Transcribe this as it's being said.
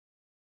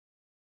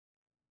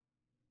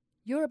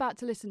You're about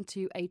to listen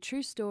to a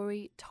true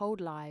story told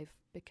live,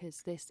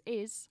 because this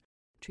is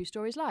True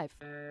Stories Live,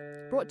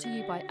 brought to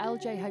you by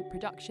LJ Hope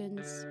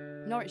Productions,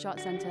 Norwich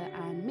Arts Centre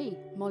and me,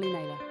 Molly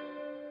Naylor.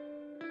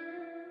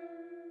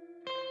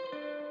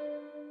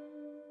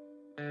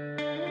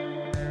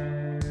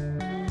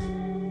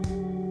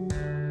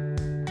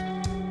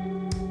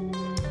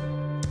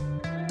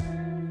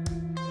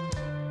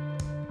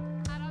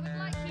 And I would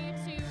like you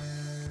to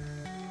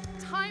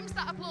times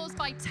that applause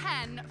by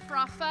 10 for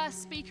our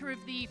first speaker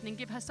of the evening.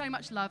 Give her so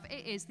much love.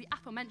 It is the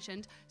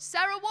aforementioned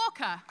Sarah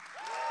Walker.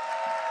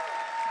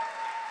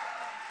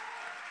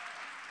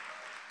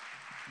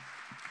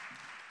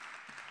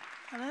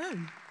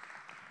 Hello.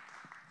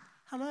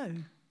 Hello.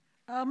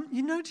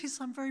 You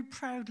notice I'm very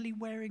proudly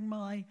wearing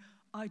my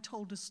I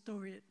Told a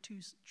Story at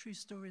True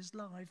Stories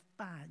Live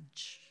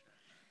badge.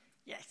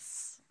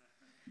 Yes.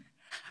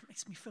 That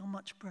makes me feel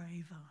much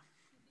braver.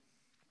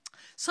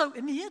 So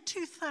in the year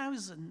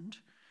 2000,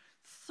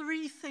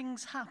 3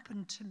 things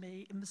happened to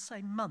me in the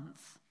same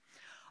month.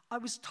 I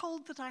was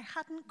told that I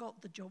hadn't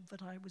got the job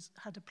that I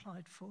had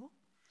applied for.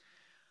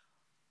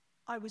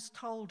 I was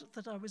told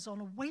that I was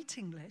on a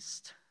waiting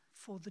list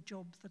for the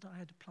job that I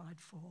had applied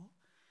for,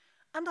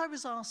 and I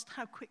was asked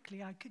how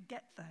quickly I could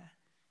get there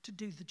to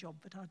do the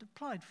job that I'd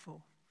applied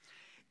for.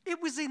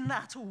 It was in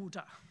that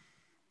order.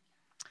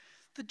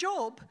 The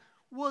job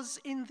was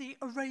in the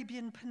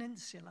Arabian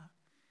Peninsula,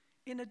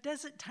 in a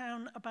desert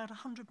town about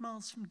 100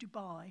 miles from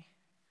Dubai,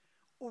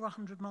 or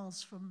 100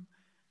 miles from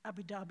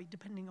Abu Dhabi,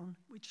 depending on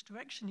which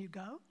direction you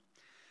go,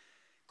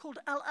 called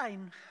Al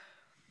Ain.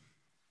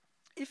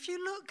 If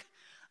you look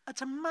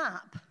at a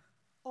map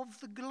of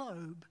the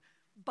globe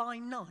by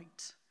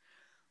night,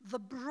 the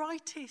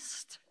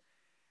brightest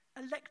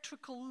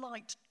electrical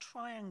light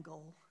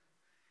triangle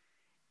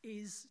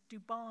is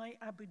Dubai,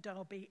 Abu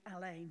Dhabi,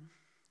 Al Ain,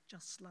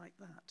 just like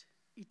that.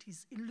 It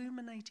is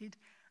illuminated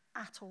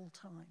at all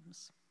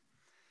times.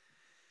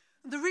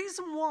 The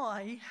reason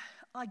why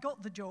I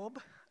got the job,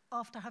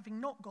 after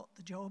having not got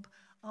the job,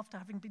 after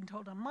having been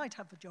told I might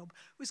have the job,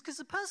 was because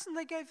the person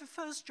they gave the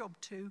first job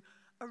to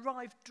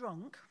arrived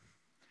drunk,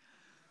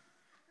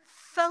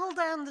 fell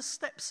down the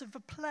steps of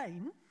a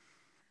plane,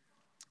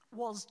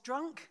 was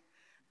drunk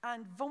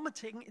and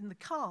vomiting in the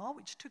car,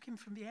 which took him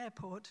from the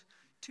airport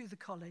to the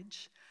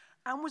college,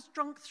 and was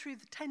drunk through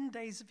the 10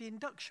 days of the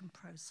induction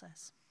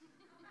process.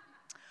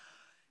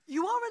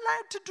 You are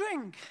allowed to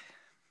drink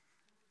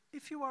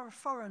if you are a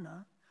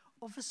foreigner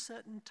of a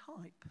certain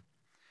type.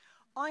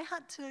 I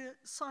had to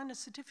sign a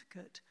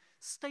certificate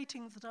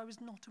stating that I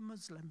was not a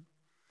Muslim,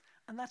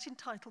 and that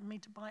entitled me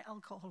to buy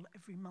alcohol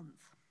every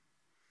month.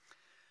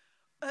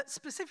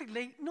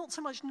 Specifically, not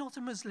so much not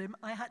a Muslim,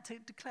 I had to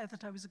declare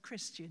that I was a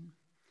Christian,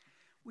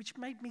 which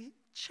made me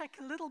check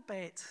a little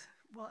bit.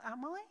 Well,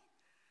 am I?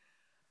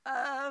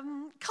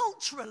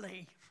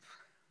 Culturally,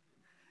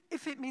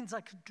 if it means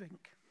I could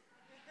drink.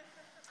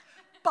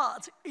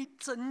 But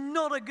it's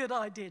not a good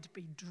idea to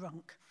be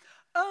drunk.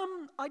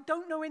 I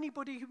don't know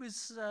anybody who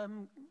was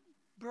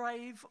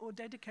brave or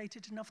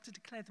dedicated enough to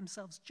declare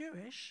themselves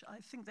Jewish. I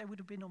think they would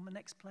have been on the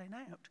next plane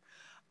out.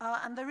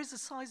 And there is a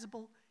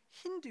sizable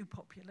Hindu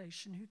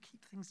population who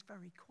keep things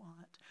very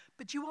quiet.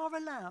 But you are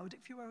allowed,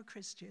 if you are a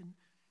Christian,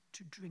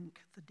 to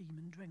drink the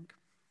demon drink.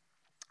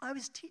 I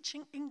was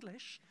teaching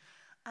English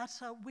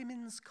at a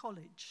women's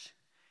college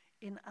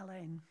in Al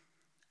Ain.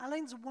 Al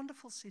Ain's a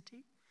wonderful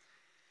city.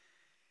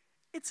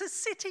 It's a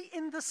city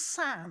in the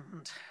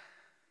sand,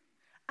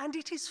 and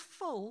it is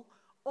full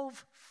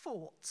of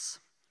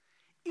forts.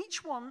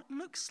 Each one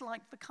looks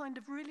like the kind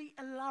of really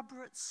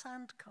elaborate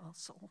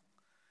sandcastle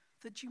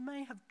that you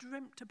may have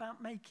dreamt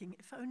about making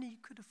if only you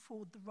could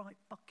afford the right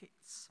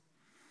buckets.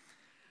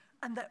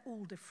 And they're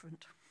all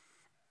different.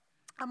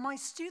 And my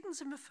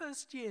students in the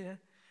first year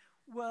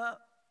were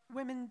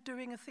women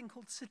doing a thing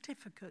called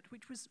certificate,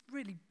 which was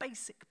really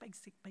basic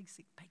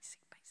education.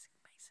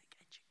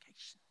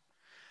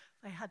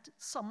 They had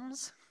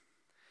sums,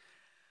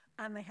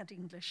 and they had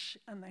English,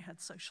 and they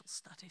had social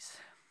studies.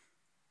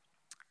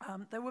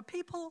 There were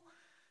people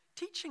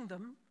teaching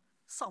them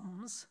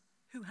sums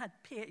who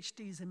had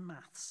PhDs in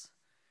maths,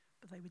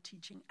 but they were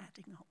teaching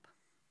adding up.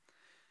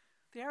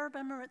 The Arab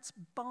Emirates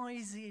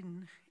buys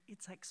in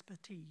its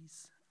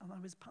expertise, and I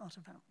was part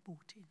of that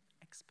bought-in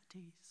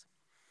expertise.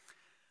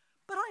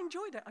 But I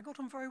enjoyed it. I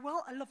got on very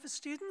well. I love the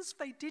students.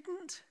 They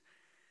didn't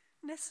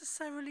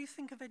necessarily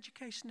think of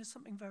education as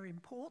something very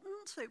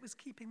important. It was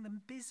keeping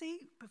them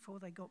busy before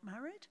they got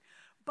married.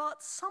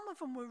 But some of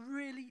them were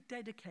really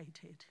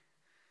dedicated.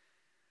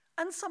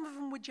 And some of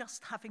them were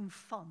just having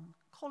fun.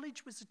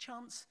 College was a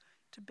chance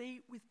to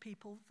be with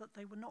people that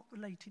they were not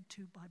related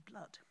to by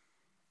blood.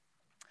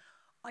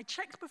 I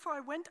checked before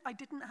I went. I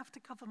didn't have to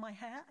cover my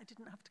hair. I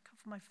didn't have to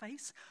cover my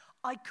face.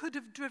 I could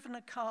have driven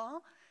a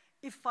car.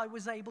 If I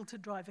was able to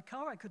drive a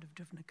car, I could have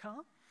driven a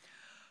car.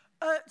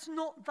 It's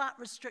not that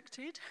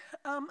restricted.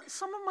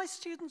 Some of my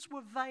students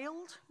were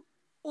veiled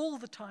all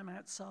the time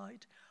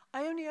outside.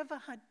 I only ever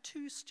had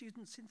 2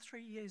 students in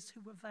 3 years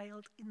who were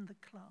veiled in the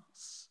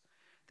class.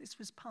 This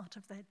was part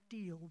of their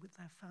deal with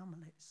their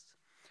families.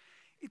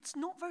 It's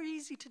not very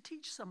easy to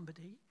teach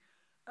somebody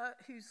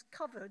who's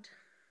covered,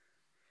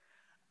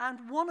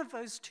 and one of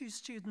those two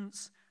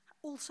students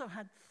also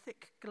had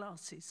thick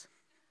glasses,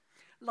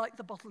 like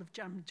the bottle of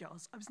jam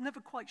jars. I was never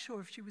quite sure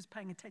if she was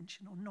paying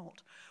attention or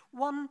not.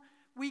 One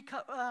week,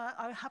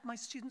 I had my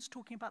students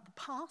talking about the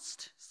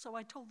past, so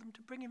I told them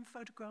to bring in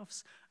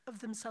photographs of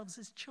themselves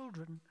as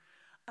children,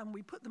 and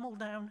we put them all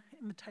down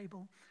in the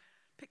table,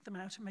 picked them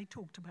out, and they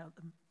talked about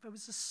them. There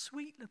was a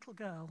sweet little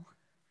girl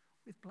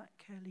with black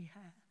curly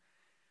hair,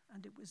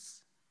 and it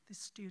was this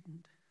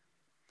student.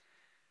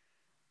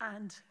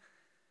 And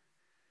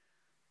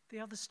the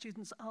other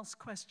students asked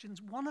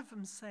questions. One of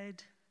them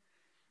said,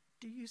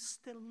 "Do you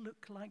still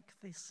look like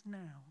this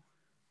now?"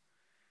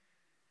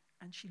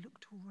 And she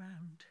looked all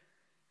round,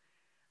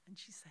 and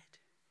she said,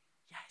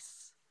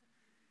 "Yes."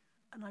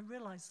 And I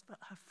realized that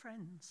her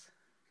friends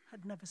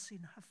had never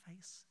seen her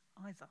face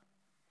either.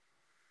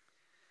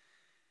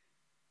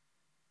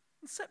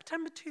 In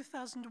September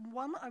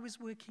 2001, I was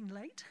working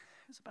late.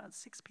 It was about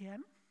 6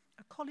 p.m.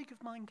 A colleague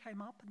of mine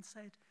came up and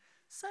said,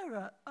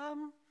 "Sarah,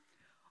 I'm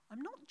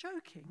not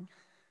joking,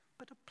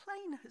 but a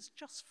plane has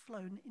just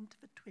flown into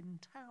the Twin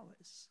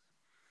Towers."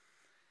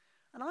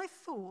 And I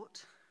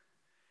thought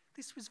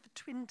this was the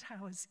Twin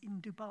Towers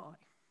in Dubai,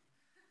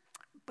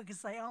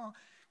 because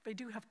they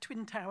do have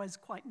Twin Towers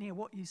quite near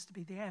what used to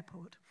be the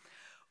airport.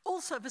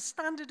 Also, the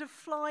standard of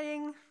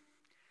flying,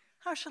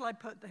 how shall I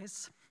put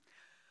this?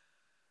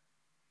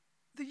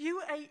 The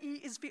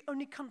UAE is the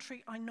only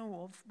country I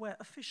know of where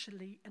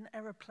officially an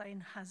aeroplane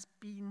has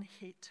been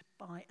hit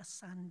by a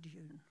sand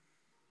dune.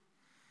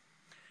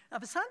 Now,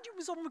 the sand dune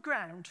was on the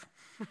ground,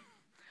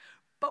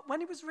 but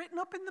when it was written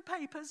up in the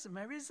papers, and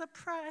there is a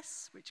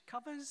press which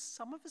covers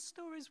some of the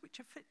stories which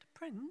are fit to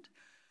print,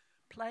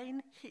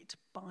 plane hit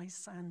by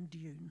sand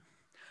dune.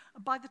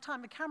 And by the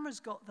time the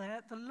cameras got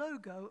there, the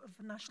logo of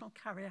the national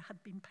carrier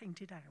had been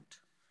painted out.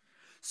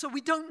 So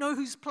we don't know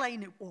whose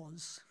plane it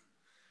was,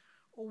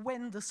 or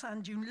when the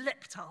sand dune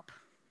leapt up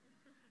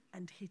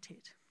and hit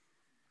it.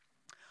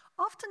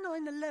 After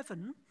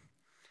 9/11,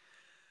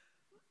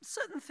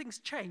 certain things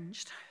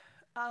changed.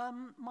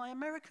 My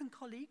American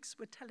colleagues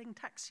were telling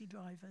taxi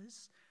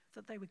drivers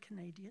that they were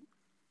Canadian.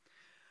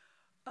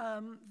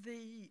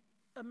 The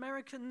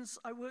Americans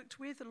I worked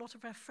with, a lot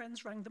of our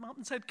friends rang them up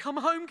and said, come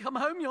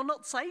home, you're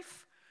not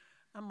safe."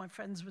 And my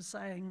friends were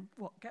saying,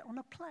 "What, get on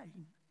a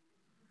plane?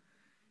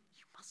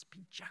 You must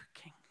be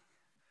joking."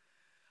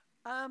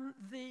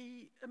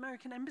 The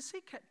American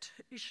embassy kept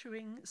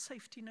issuing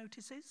safety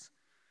notices,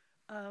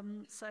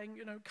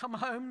 saying, come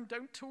home,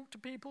 don't talk to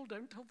people,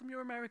 don't tell them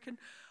you're American.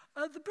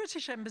 The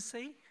British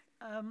embassy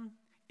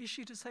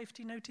issued a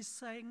safety notice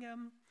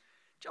saying,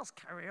 just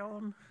carry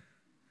on,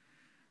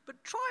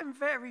 but try and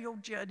vary your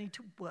journey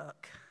to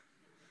work.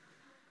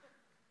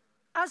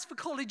 As for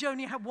college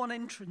only had one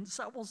entrance,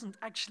 that wasn't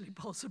actually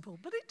possible,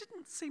 but it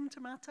didn't seem to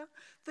matter.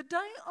 The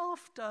day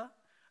after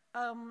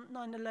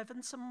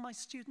 9/11, some of my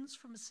students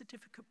from a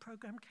certificate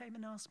program came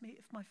and asked me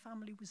if my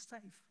family was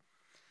safe,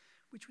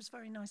 which was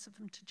very nice of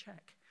them to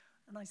check.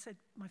 And I said,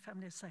 "My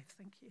family is safe,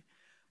 thank you.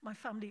 My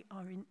family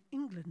are in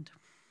England."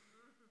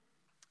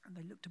 And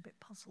they looked a bit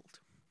puzzled.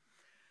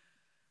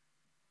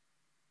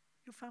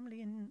 "Your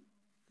family in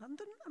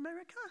London,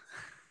 America?"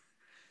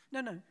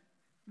 No,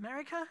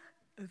 America,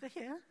 over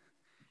here,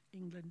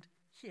 England,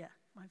 here,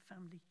 my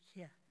family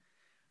here.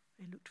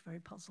 They looked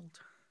very puzzled.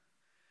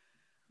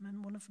 And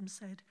then one of them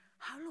said,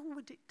 "How long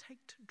would it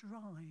take to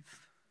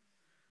drive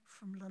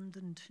from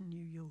London to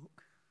New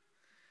York?"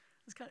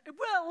 It's kind of,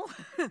 well,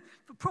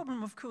 the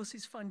problem, of course,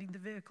 is finding the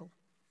vehicle.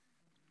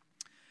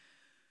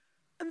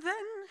 And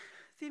then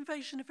the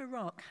invasion of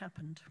Iraq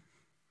happened.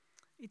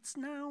 It's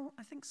now,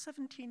 I think,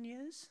 17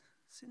 years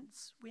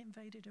since we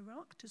invaded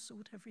Iraq to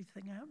sort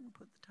everything out and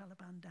put the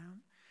Taliban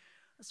down.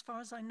 As far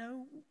as I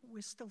know,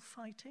 we're still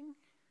fighting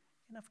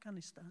in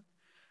Afghanistan,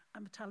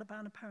 and the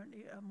Taliban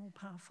apparently are more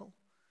powerful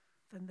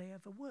than they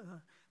ever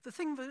were. The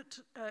thing that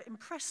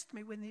impressed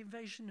me when the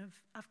invasion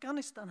of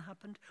Afghanistan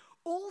happened,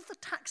 all the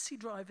taxi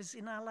drivers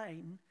in our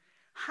lane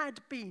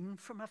had been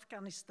from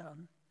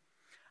Afghanistan.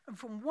 And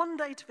from one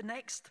day to the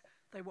next,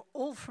 they were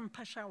all from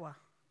Peshawar,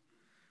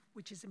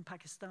 which is in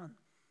Pakistan.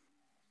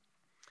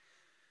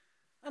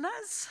 And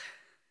as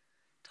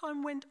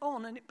time went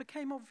on and it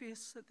became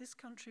obvious that this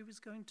country was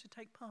going to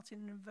take part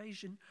in an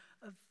invasion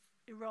of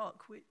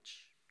Iraq,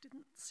 which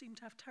didn't seem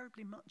to have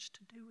terribly much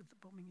to do with the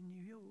bombing in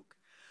New York,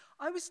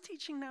 I was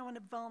teaching now an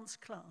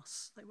advanced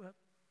class. They were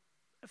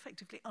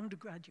effectively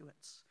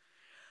undergraduates.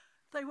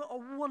 They were a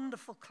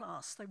wonderful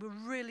class. They were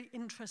really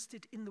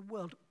interested in the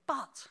world.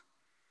 But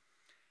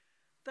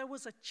there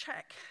was a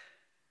check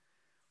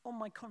on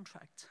my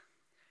contract.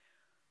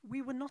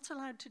 We were not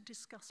allowed to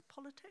discuss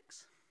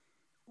politics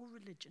or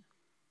religion.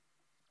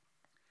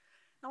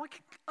 Now,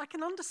 I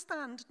can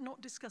understand not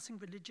discussing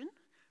religion,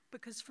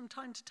 because from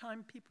time to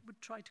time people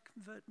would try to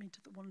convert me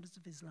to the wonders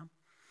of Islam.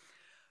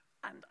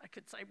 And I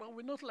could say, well,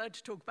 we're not allowed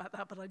to talk about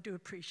that, but I do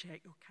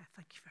appreciate your care.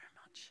 Thank you very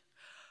much.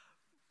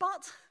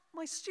 But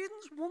my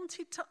students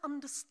wanted to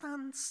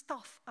understand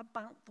stuff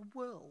about the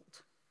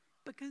world,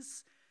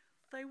 because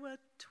they were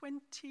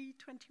 20,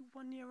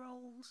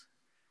 21-year-old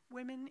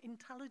women,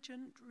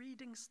 intelligent,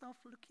 reading stuff,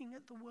 looking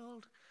at the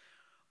world,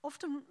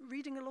 often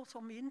reading a lot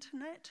on the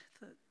internet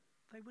that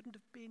they wouldn't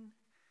have been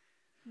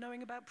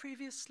knowing about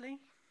previously.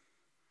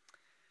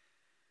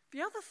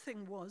 The other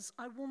thing was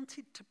I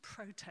wanted to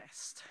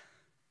protest.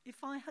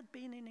 If I had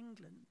been in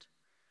England,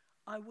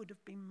 I would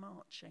have been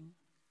marching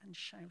and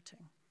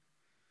shouting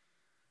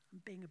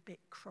and being a bit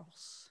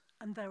cross.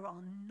 And there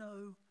are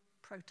no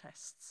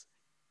protests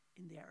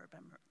in the Arab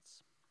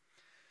Emirates.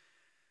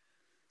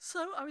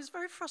 So I was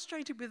very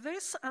frustrated with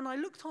this, and I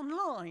looked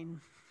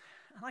online,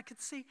 and I could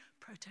see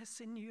protests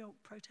in New York,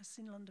 protests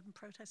in London,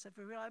 protests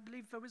everywhere. I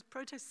believe there was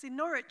protests in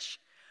Norwich,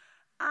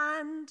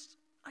 and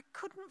I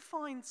couldn't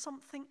find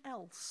something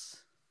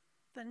else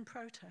than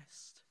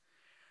protest.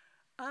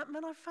 And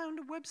then I found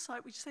a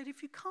website which said,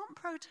 if you can't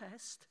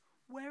protest,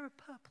 wear a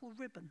purple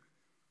ribbon.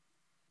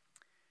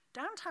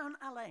 Downtown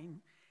Al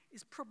Ain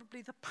is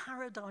probably the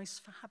paradise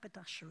for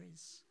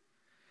haberdasheries.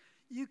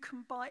 You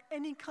can buy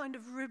any kind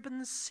of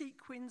ribbons,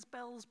 sequins,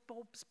 bells,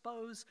 bobs,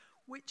 bows,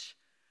 which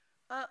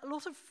a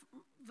lot of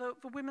the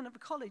women at the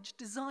college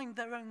designed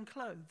their own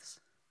clothes,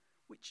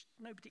 which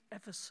nobody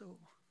ever saw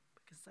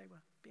because they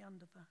were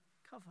under the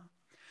cover.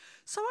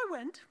 So I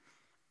went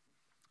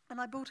and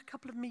I bought a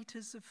couple of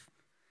meters of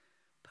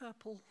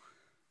purple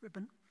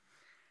ribbon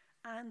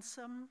and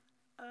some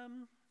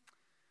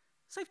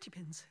safety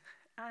pins,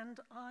 and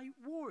I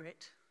wore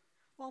it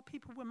while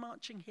people were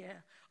marching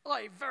here.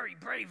 I very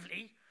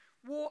bravely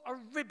wore a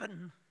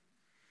ribbon.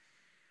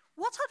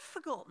 What I'd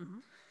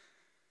forgotten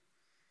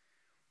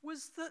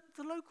was that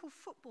the local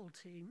football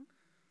team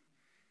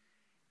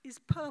is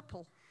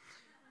purple.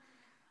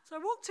 So I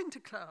walked into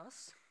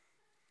class,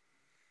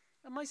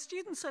 and my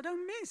student said, "Oh,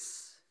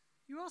 miss,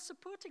 you are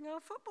supporting our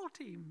football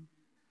team."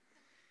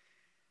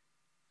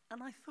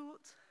 And I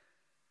thought,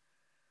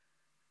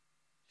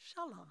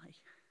 shall I?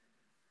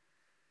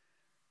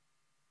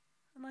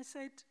 And I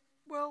said,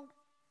 well,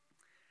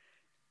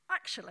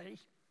 actually,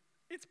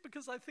 it's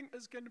because I think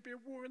there's going to be a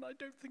war, and I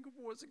don't think a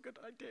war is a good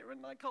idea,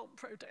 and I can't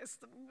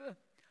protest.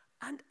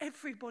 And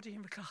everybody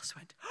in the class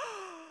went,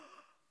 oh!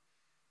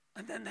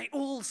 And then they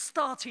all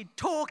started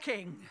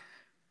talking.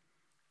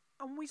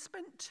 And we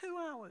spent 2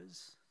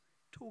 hours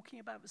talking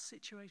about the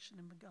situation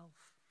in the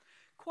Gulf.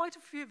 Quite a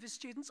few of the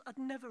students I'd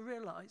never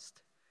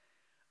realized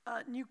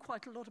knew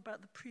quite a lot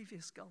about the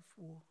previous Gulf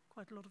War.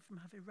 Quite a lot of them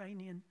have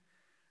Iranian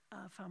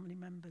family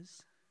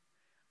members.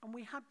 And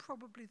we had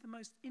probably the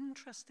most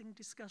interesting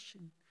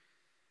discussion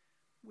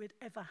we'd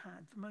ever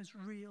had, the most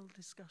real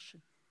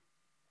discussion.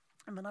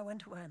 And then I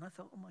went away and I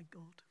thought, oh my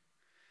God.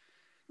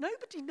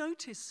 Nobody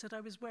noticed that I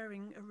was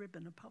wearing a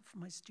ribbon apart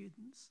from my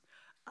students,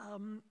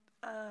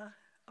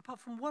 apart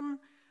from one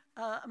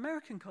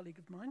American colleague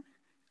of mine.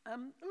 A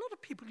lot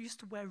of people used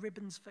to wear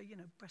ribbons for,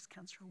 breast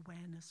cancer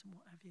awareness and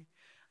what have you.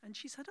 And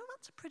she said, oh,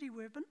 that's a pretty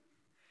ribbon.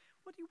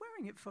 What are you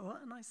wearing it for?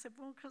 And I said,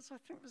 well, because I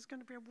think there's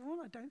going to be a war,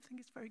 and I don't think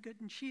it's very good.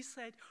 And she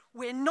said,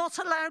 we're not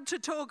allowed to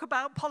talk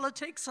about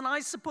politics, and I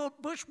support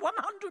Bush 100%.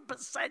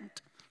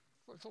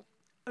 I thought,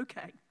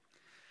 okay.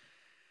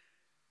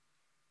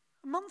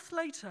 A month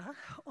later,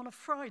 on a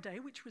Friday,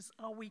 which was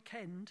our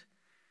weekend,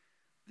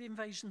 the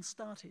invasion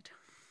started.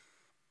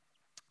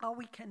 Our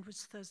weekend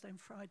was Thursday and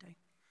Friday.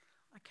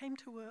 I came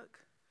to work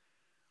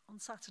on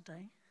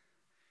Saturday,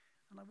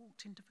 and I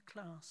walked into the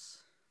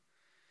class.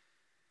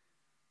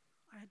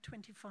 I had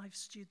 25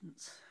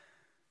 students.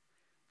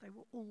 They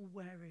were all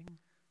wearing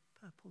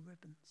purple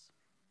ribbons.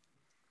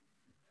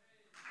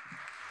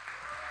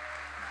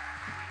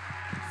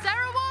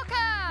 Sarah Walker!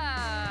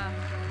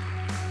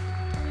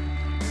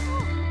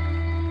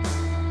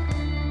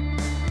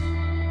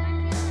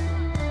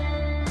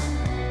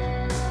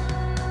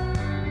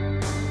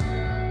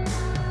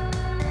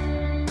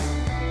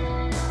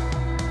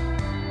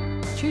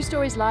 True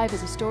Stories Live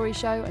is a story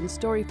show and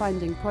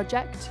story-finding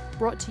project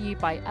brought to you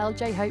by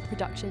LJ Hope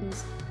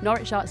Productions,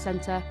 Norwich Arts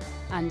Centre,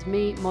 and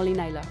me, Molly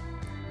Naylor.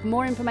 For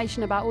more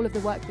information about all of the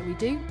work that we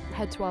do,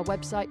 head to our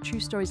website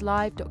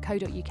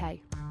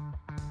truestorieslive.co.uk.